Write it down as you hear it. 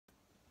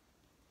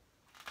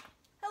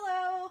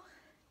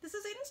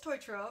Aidan's Toy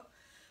Trove.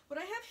 What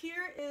I have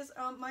here is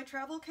my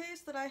travel case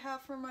that I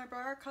have for my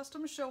Breyer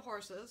Custom Show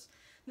Horses.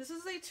 This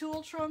is a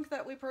tool trunk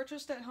that we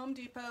purchased at Home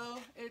Depot.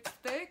 It's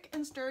thick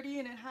and sturdy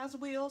and it has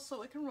wheels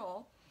so it can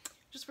roll.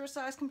 Just for a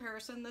size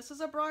comparison, this is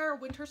a Breyer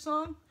Winter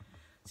Song.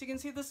 So you can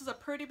see this is a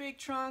pretty big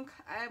trunk.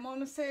 I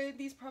want to say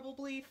these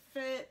probably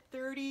fit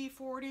 30,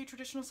 40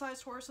 traditional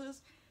sized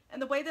horses.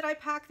 And the way that I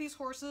pack these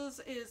horses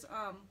is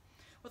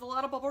with a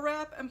lot of bubble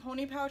wrap and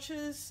pony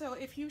pouches. So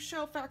if you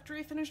show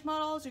factory finished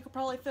models, you could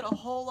probably fit a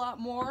whole lot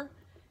more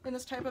in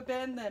this type of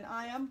bin than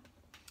I am.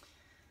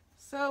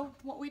 So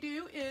what we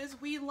do is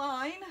we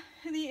line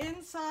the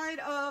inside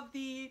of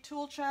the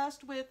tool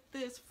chest with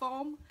this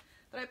foam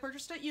that I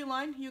purchased at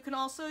Uline. You can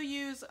also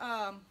use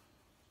a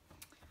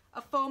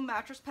foam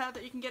mattress pad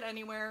that you can get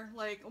anywhere,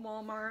 like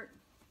Walmart.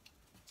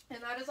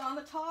 And that is on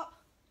the top,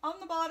 on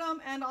the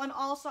bottom, and on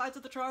all sides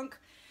of the trunk.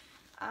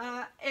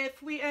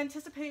 If we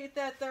anticipate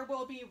that there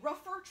will be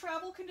rougher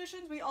travel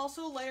conditions, we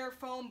also layer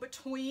foam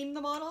between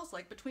the models,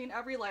 like between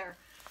every layer.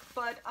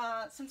 But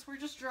since we're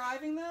just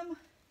driving them,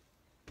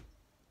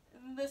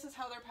 this is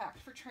how they're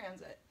packed for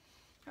transit.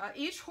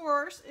 Each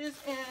horse is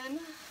in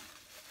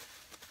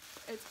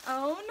its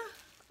own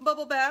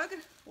bubble bag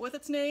with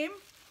its name.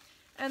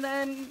 And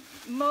then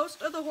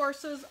most of the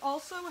horses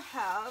also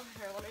have,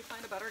 here let me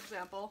find a better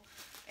example,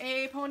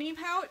 a pony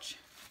pouch.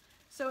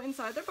 So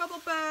inside their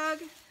bubble bag,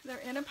 they're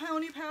in a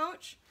pony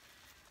pouch.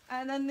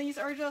 And then these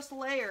are just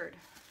layered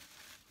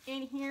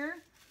in here.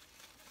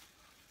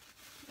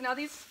 Now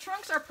these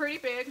trunks are pretty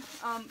big.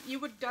 You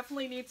would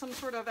definitely need some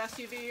sort of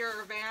SUV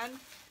or van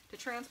to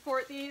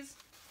transport these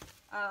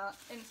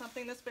in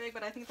something this big,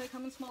 but I think they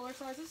come in smaller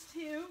sizes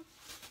too.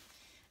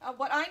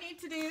 What I need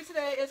to do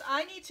today is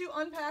I need to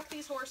unpack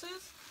these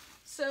horses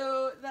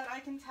so that I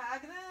can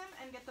tag them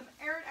and get them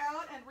aired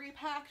out and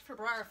repacked for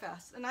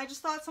BreyerFest. And I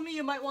just thought some of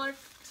you might want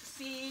to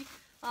see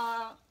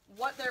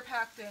what they're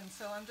packed in.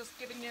 So I'm just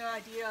giving you an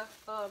idea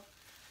of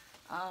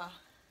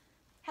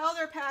how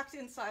they're packed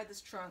inside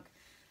this trunk.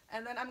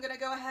 And then I'm going to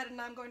go ahead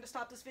and I'm going to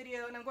stop this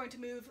video and I'm going to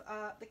move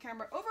the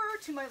camera over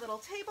to my little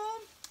table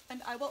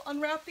and I will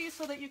unwrap these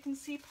so that you can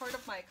see part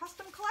of my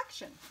custom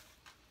collection.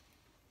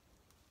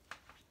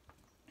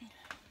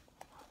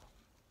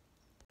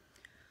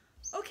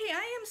 Okay,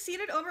 I am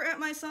seated over at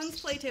my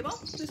son's play table.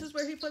 This is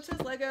where he puts his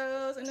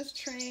Legos and his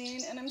train,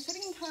 and I'm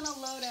sitting kind of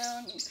low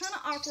down. It's kind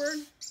of awkward,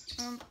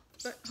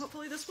 but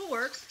hopefully this will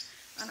work.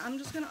 And I'm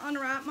just going to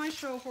unwrap my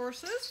show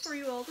horses for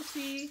you all to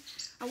see.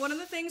 One of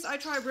the things I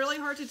try really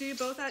hard to do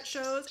both at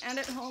shows and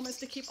at home is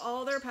to keep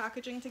all their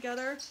packaging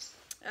together.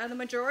 The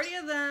majority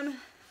of them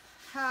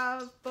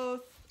have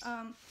both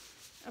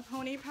a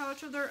pony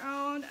pouch of their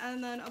own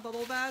and then a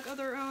bubble bag of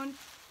their own.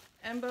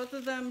 And both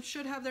of them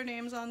should have their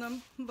names on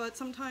them, but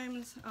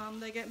sometimes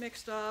they get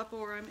mixed up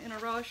or I'm in a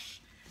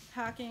rush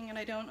packing and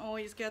I don't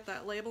always get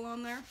that label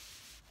on there.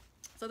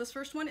 So this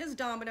first one is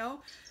Domino.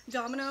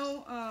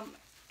 Domino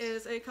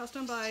is a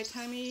custom by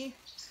Tammy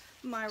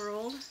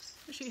Myrold.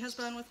 She has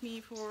been with me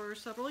for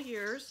several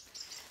years.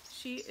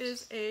 She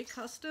is a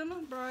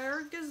custom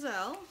Breyer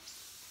Gazelle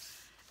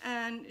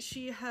and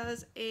she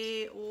has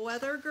a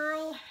Weather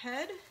Girl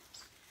head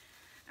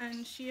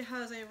and she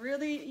has a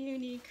really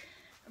unique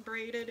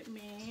braided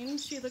mane.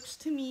 She looks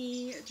to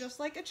me just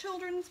like a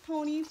children's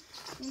pony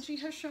and she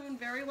has shown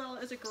very well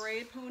as a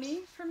grade pony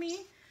for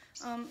me.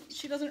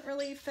 She doesn't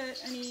really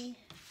fit any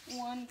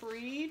one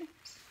breed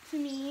to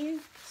me,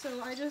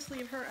 so I just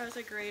leave her as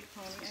a grade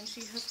pony and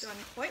she has done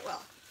quite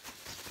well.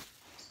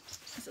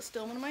 This is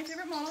still one of my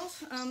favorite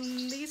models.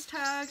 These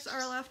tags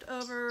are left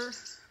over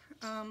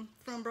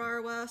from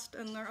BreyerWest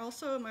and they're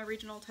also my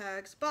regional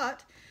tags,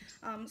 but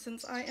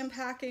since I am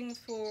packing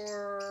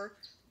for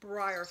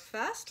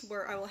BreyerFest,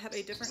 where I will have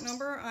a different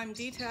number, I'm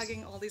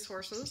de-tagging all these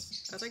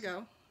horses as I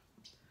go.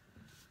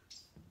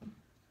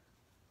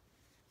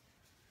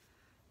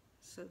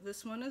 So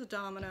this one is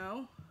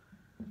Domino.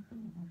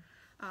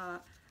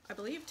 I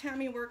believe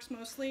Tammy works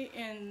mostly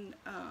in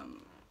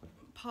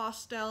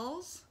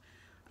pastels.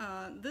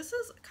 This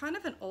is kind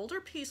of an older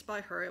piece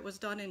by her. It was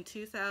done in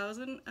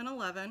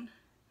 2011,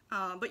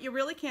 but you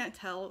really can't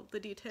tell the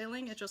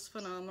detailing. It's just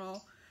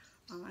phenomenal.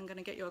 I'm going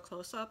to get you a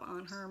close-up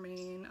on her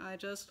mane. I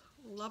just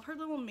love her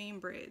little mane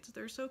braids.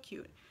 They're so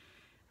cute.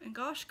 And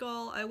gosh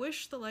gall, I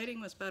wish the lighting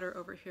was better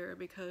over here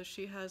because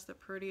she has the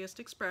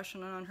prettiest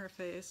expression on her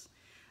face.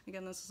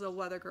 Again, this is a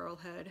Weather Girl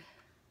head.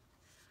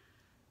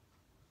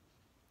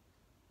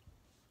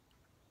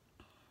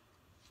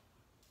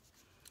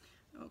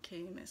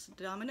 Okay, Miss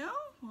Domino,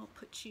 we'll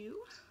put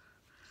you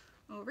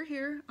over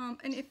here.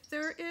 And if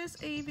there is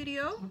a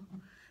video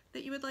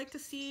that you would like to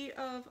see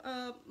of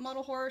a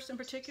model horse in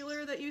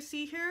particular that you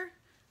see here,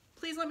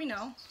 please let me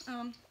know.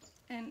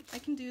 And I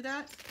can do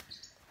that.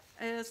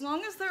 As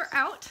long as they're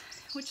out,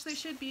 which they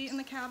should be in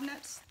the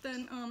cabinets,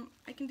 then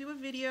I can do a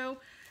video.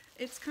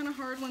 It's kind of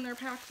hard when they're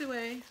packed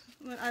away,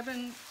 but I've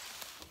been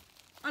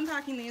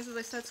unpacking these, as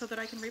I said, so that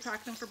I can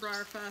repack them for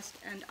BreyerFest,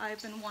 and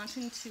I've been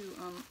wanting to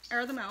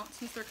air them out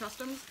since they're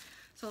customs,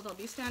 so they'll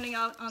be standing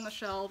out on the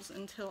shelves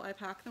until I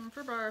pack them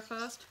for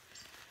BreyerFest.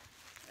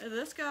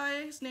 This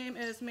guy's name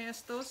is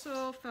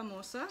Maestoso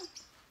Famosa.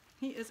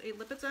 He is a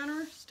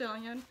Lipizzaner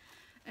stallion,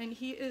 and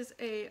he is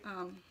a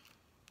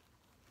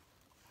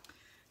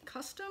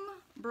custom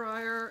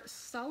Breyer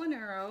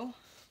Salinero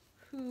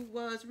who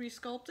was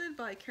resculpted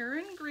by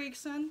Karen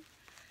Gregson,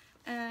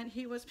 and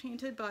he was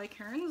painted by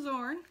Karen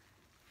Zorn.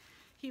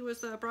 He was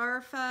the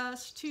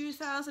BreyerWest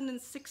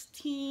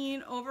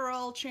 2016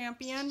 overall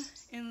champion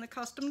in the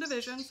custom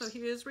division, so he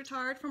is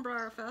retired from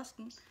BreyerWest,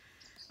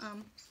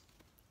 and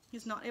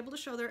he's not able to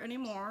show there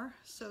anymore,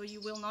 so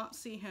you will not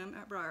see him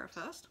at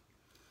BreyerWest.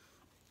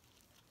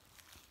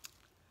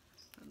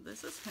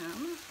 This is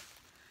him.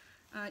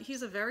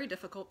 He's a very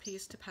difficult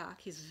piece to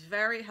pack. He's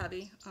very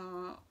heavy,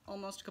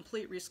 almost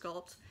complete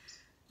resculpt.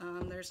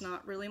 There's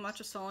not really much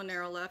of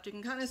Salinero left. You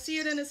can kind of see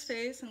it in his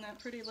face and that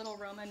pretty little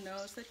Roman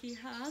nose that he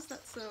has.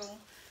 That's so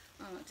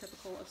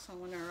typical of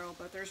Salinero,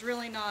 but there's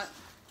really not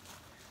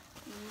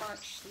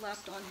much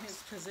left on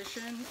his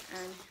position,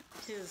 and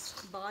his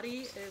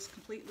body is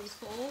completely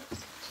full,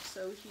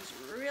 so he's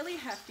really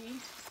hefty.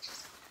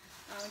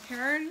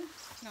 Karen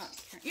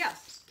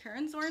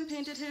Zorn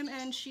painted him,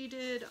 and she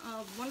did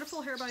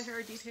wonderful hair by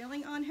hair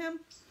detailing on him,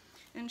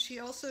 and she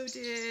also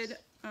did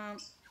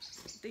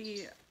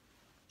the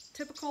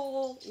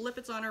typical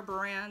Lipizzaner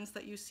brands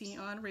that you see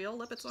on real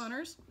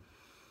Lipizzaners.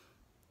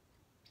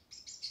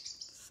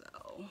 So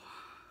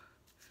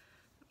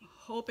I'm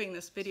hoping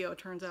this video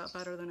turns out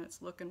better than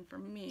it's looking for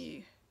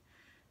me.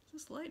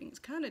 This lighting is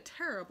kind of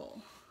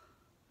terrible.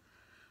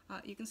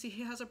 You can see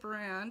he has a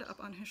brand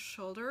up on his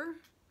shoulder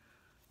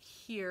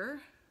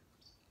here,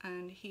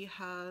 and he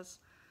has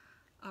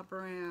a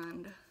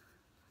brand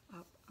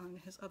up on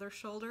his other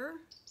shoulder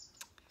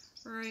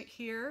right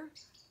here,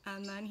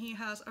 and then he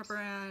has a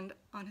brand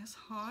on his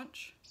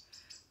haunch,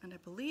 and I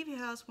believe he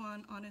has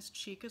one on his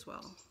cheek as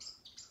well.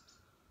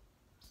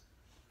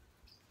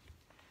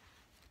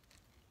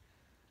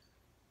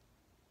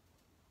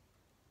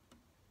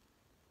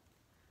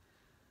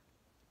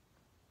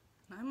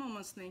 I'm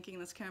almost thinking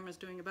this camera's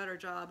doing a better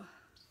job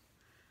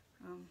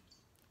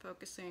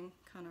focusing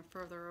kind of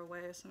further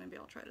away, so maybe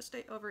I'll try to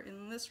stay over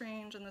in this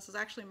range. And this is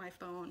actually my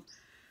phone.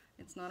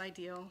 It's not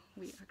ideal.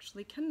 We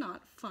actually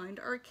cannot find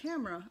our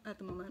camera at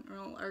the moment, or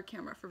our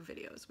camera for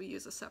videos. We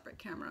use a separate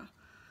camera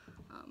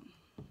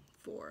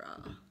for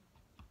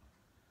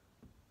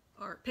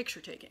our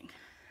picture taking.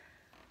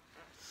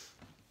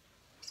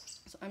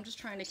 So I'm just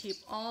trying to keep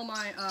all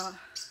my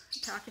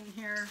packing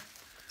here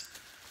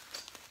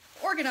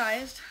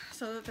organized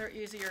so that they're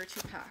easier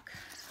to pack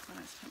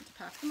when it's time to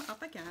pack them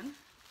up again.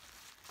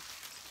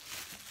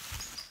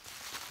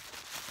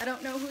 I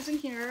don't know who's in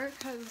here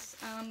because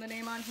the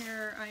name on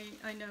here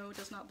I know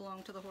does not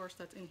belong to the horse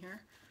that's in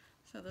here.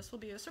 So this will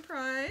be a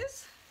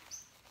surprise.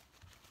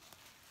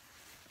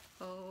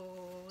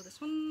 Oh,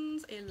 this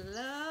one's a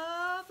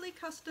lovely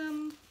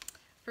custom.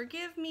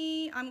 Forgive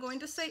me, I'm going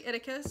to say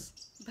Iticus,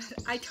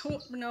 but I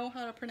don't know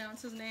how to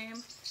pronounce his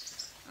name.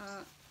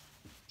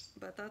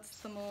 But that's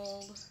the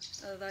mold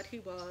that he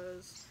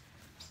was.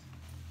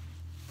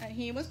 And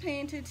he was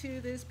painted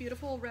to this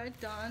beautiful red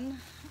dun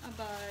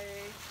by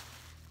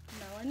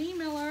Melanie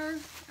Miller,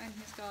 and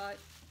he's got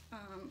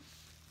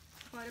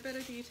quite a bit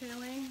of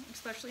detailing,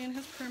 especially in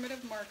his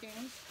primitive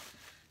markings.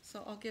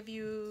 So I'll give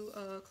you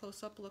a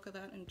close-up look of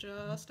that in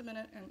just a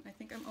minute, and I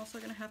think I'm also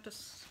going to have to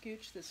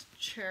scooch this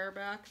chair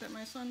back that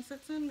my son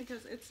sits in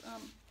because it's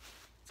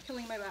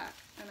killing my back,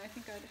 and I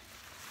think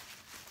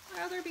I'd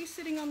rather be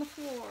sitting on the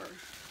floor.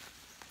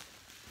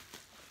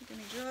 Give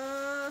me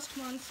just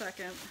 1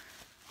 second,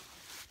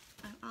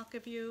 and I'll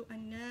give you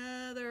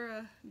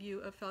another view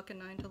of Falcon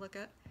 9 to look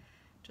at,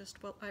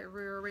 just while I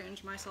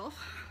rearrange myself.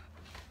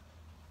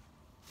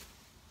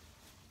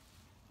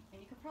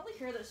 And you can probably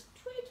hear this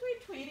tweet,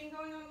 tweet, tweeting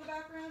going on in the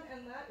background,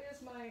 and that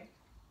is my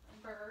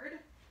bird.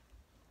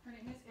 Her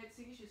name is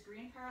Itsy. She's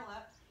green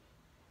parrot.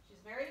 She's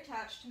very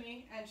attached to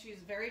me, and she's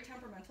very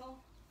temperamental.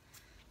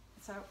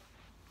 So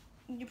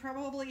you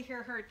probably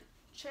hear her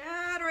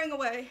chattering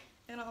away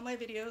in all my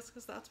videos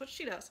because that's what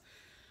she does.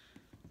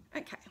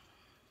 Okay,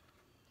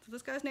 so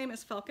this guy's name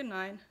is Falcon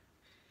 9.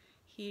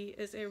 He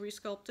is a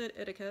resculpted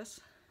Iticus.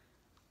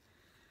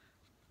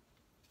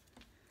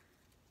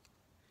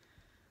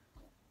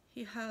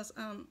 He has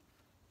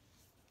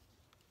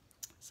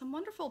some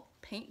wonderful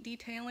paint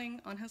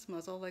detailing on his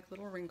muzzle, like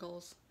little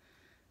wrinkles,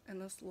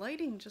 and this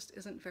lighting just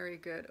isn't very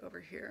good over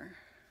here.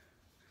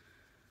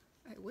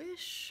 I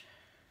wish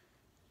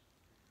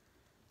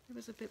it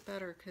was a bit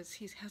better because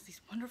he has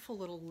these wonderful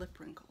little lip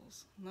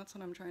wrinkles, and that's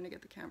what I'm trying to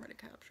get the camera to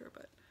capture,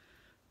 but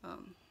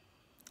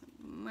it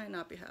might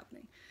not be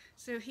happening.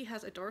 So he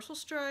has a dorsal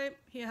stripe.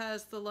 He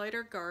has the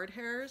lighter guard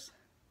hairs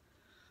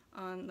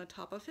on the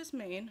top of his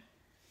mane.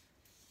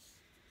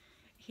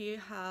 He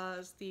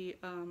has the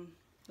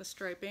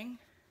striping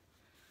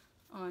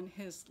on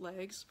his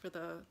legs for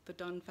the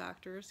dun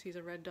factors. He's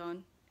a red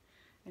dun,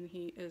 and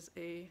he is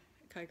a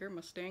Kiger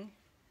Mustang.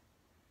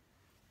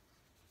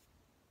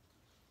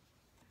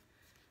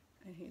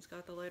 And he's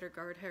got the lighter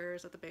guard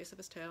hairs at the base of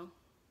his tail.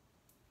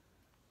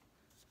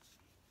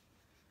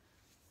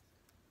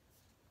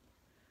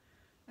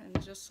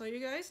 And just so you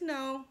guys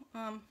know,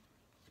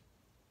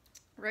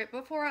 right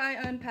before I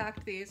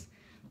unpacked these,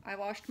 I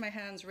washed my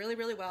hands really,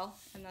 really well,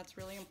 and that's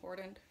really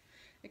important,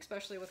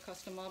 especially with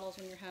custom models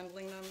when you're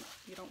handling them.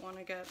 You don't want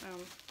to get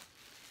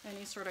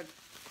any sort of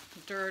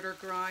dirt or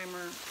grime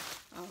or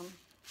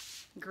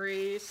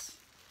grease,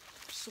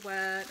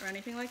 sweat, or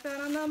anything like that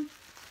on them.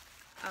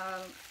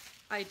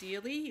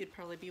 Ideally, you'd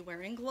probably be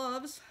wearing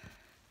gloves,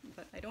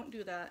 but I don't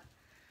do that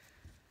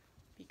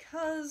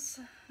because,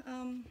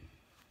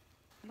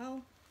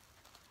 well,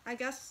 I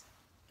guess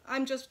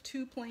I'm just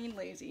too plain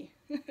lazy.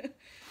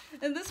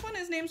 And this one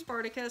is named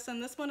Spartacus,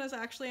 and this one is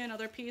actually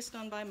another piece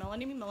done by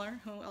Melanie Miller,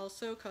 who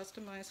also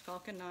customized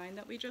Falcon 9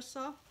 that we just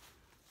saw.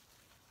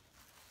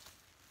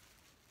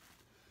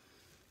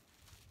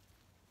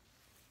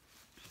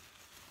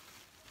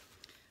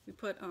 We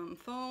put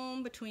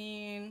foam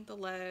between the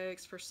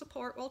legs for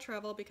support while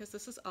travel because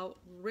this is a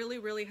really,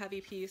 really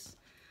heavy piece.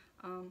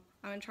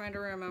 I'm trying to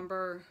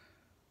remember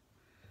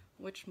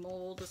which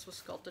mold this was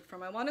sculpted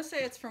from. I want to say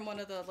it's from one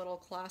of the little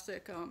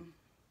classic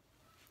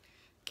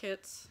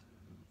kits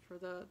for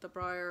the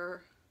Breyer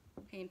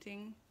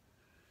painting.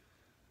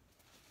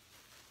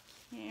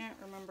 Can't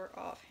remember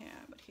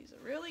offhand, but he's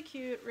a really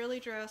cute, really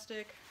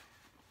drastic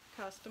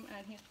custom,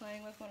 and he's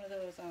playing with one of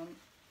those, I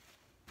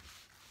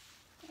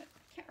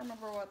can't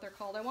remember what they're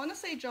called. I want to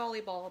say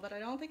Jolly Ball, but I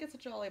don't think it's a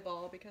Jolly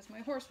Ball because my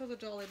horse has a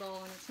Jolly Ball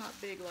and it's not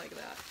big like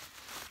that.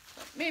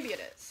 But maybe it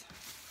is.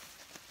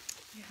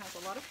 He has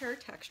a lot of hair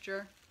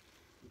texture,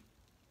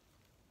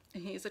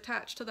 and he's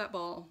attached to that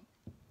ball.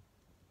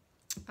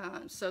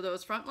 So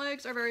those front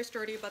legs are very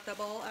sturdy, but the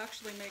ball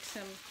actually makes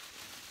him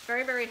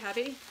very, very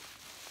heavy.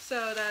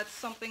 So that's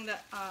something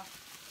that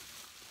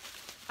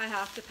I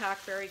have to pack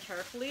very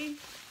carefully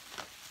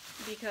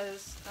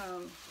because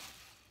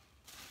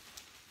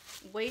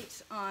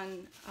weight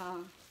on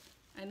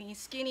any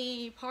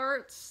skinny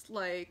parts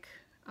like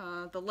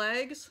the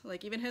legs,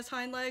 like even his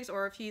hind legs,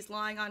 or if he's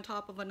lying on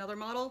top of another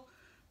model,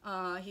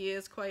 he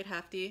is quite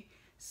hefty,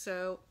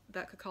 so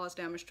that could cause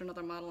damage to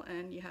another model,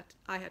 and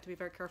I had to be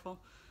very careful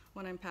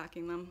when I'm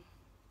packing them.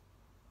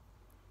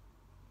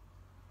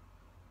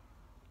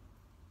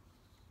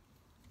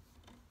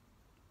 I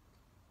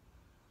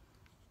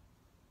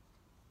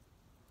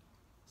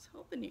was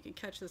hoping you can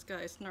catch this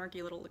guy's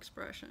snarky little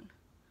expression.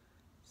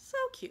 So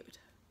cute.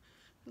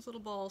 This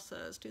little ball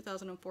says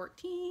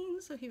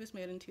 2014, so he was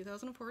made in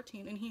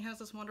 2014, and he has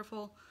this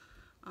wonderful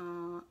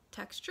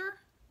texture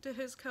to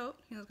his coat.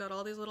 He's got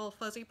all these little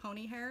fuzzy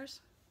pony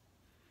hairs,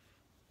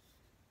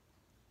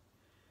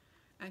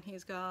 and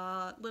he's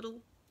got little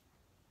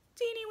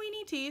teeny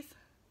weeny teeth.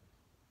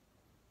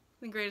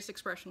 The greatest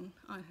expression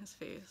on his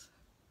face.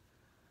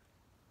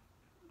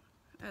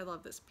 I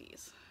love this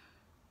piece.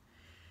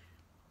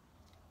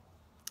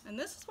 And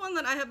this is one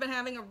that I have been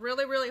having a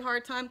really, really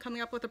hard time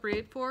coming up with a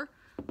breed for.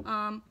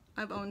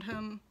 I've owned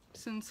him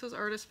since his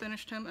artist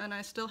finished him, and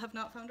I still have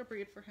not found a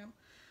breed for him.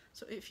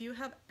 So if you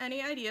have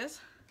any ideas,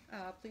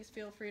 please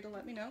feel free to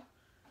let me know.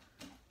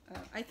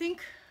 I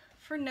think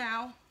for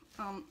now,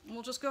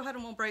 we'll just go ahead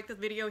and we'll break the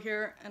video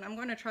here, and I'm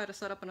going to try to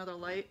set up another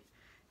light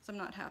because I'm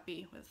not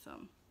happy with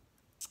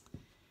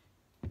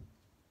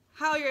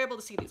how you're able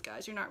to see these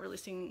guys. You're not really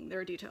seeing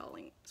their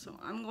detailing. So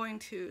I'm going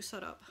to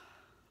set up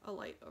a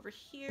light over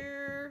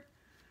here,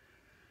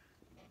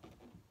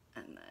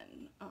 and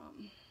then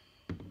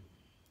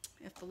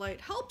if the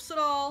light helps at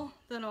all,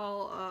 then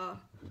I'll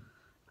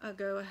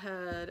go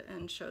ahead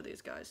and show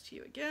these guys to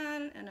you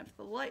again, and if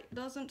the light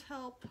doesn't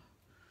help,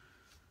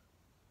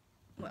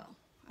 well,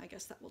 I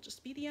guess that will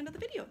just be the end of the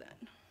video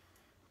then.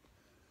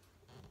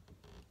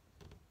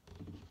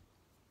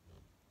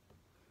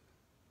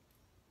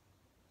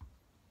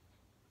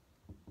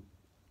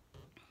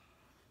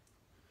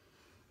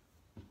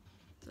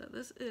 So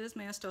this is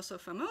Maestoso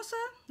Famosa,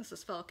 this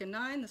is Falcon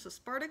 9, this is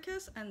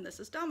Spartacus, and this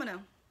is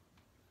Domino.